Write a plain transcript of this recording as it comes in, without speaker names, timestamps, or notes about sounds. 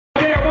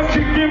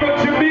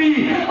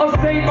I'll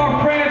say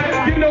my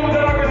friend, you know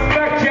that I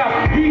respect ya.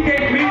 He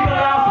gave me the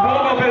last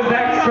one of his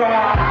extra.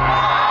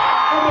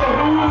 I'm a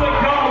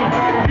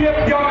hooligan.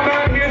 Yep, young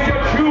man, here's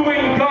your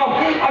chewing gum.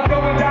 I'm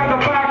going down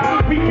the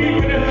back, we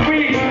keeping it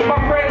sweet.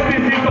 My friends,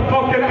 this is the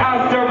fucking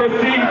answer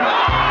receipt.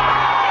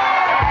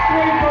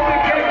 Straight from the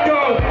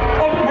get-go,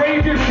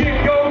 upgrade your shit,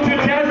 go to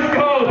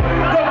Tesco.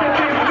 Look at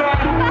this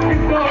man,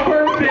 it's not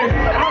worth it.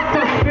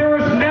 After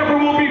spirits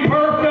never will be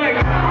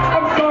perfect.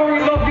 I'm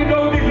sorry, love, you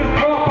know this is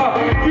proper.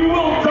 You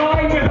will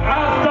die with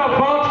Asta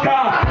vodka.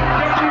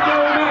 Yes, you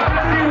know, man,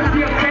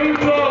 seriously, I'm saying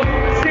close.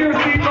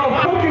 Seriously, love,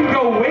 fucking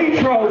go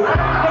Waitrose.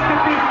 Look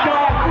at this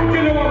guy,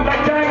 you know I'm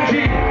like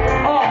Dangy.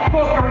 Oh,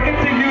 fucker,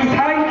 it's a used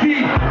hanky.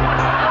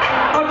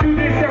 I'll do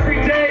this every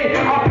day.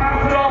 I'll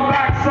pass it on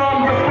back,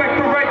 son. Respect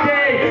the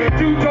reggae.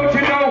 Dude, don't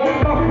you know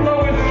my flow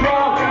is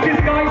strong? This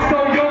guy's so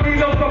young, he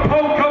loves the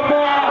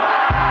Pokemon.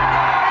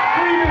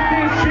 Even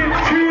this shit's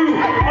true.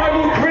 I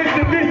will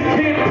christen this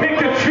kid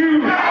Pikachu.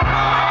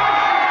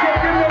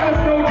 Yeah, you know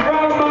there's no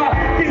drama.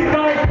 This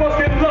guy's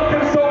fucking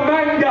looking so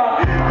manga.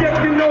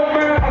 Yeah, you know,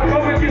 man, I'm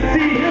coming, you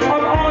see,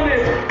 I'm on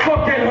it.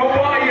 Fucking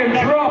Hawaiian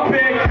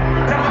dropping.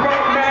 That's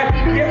right,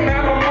 man. Yeah,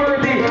 man, I'm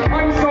worthy.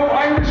 I'm so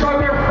Irish, I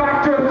wear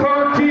factor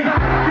 30. Yeah,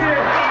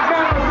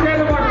 man, I'm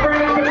scared of my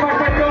friends. In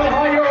fact, I go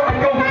higher, I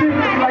go 50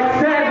 like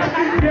cents.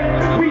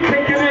 Yeah, we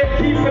taking it,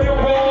 keeping it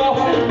raw.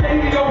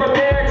 Lady over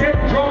there, get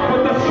drunk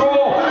with the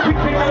straw. We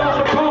kick it off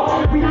the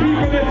top, we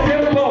keeping it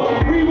simple.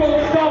 We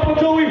won't stop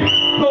until we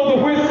blow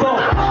the whistle.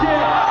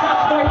 Yeah,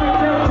 that's my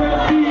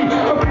contemporary.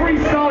 A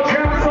freestyle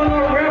champs on a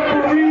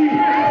referee.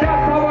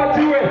 That's how I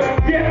do it.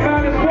 Yeah,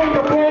 man, it's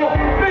wonderful.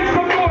 Make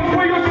some noise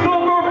for your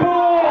Summer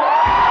Ball.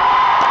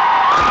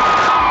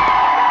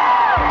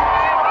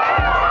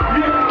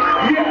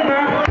 Yeah,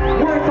 man.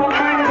 Words on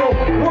mango.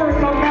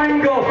 Words on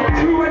mango.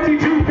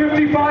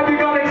 222.55, you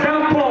got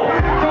example.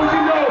 Don't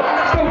you know?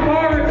 So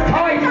far it's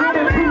tight. We're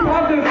in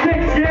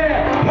 2006,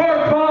 yeah.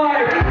 Part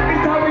 5.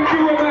 It's how we do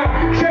it, man.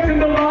 Checking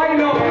the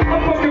lineup.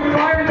 I'm fucking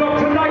fired up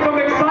tonight. I'm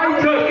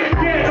excited.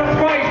 Yeah, that's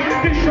right.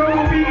 This show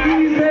will be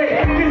easy.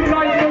 This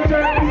guy's such a,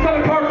 he's not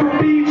apart from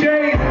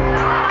BJ's.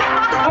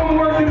 I'm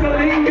working the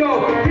lingo.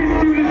 This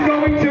dude is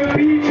going to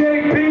BJ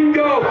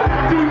Bingo.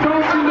 Dude,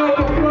 don't you know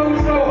the flow's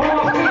so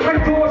hot? I'm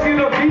talking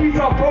a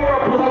visa for a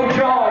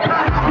blowjob.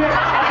 Yeah,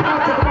 I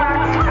pass it back,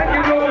 and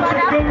you know it's a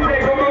good day.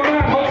 But my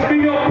man hooks me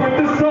up with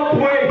the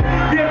subway.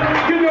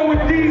 Yeah, you know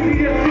it's easy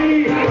to see.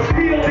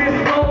 Steal this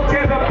bulk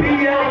as a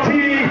BLT.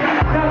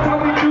 That's how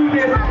we do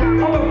this.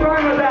 I'm a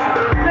fan of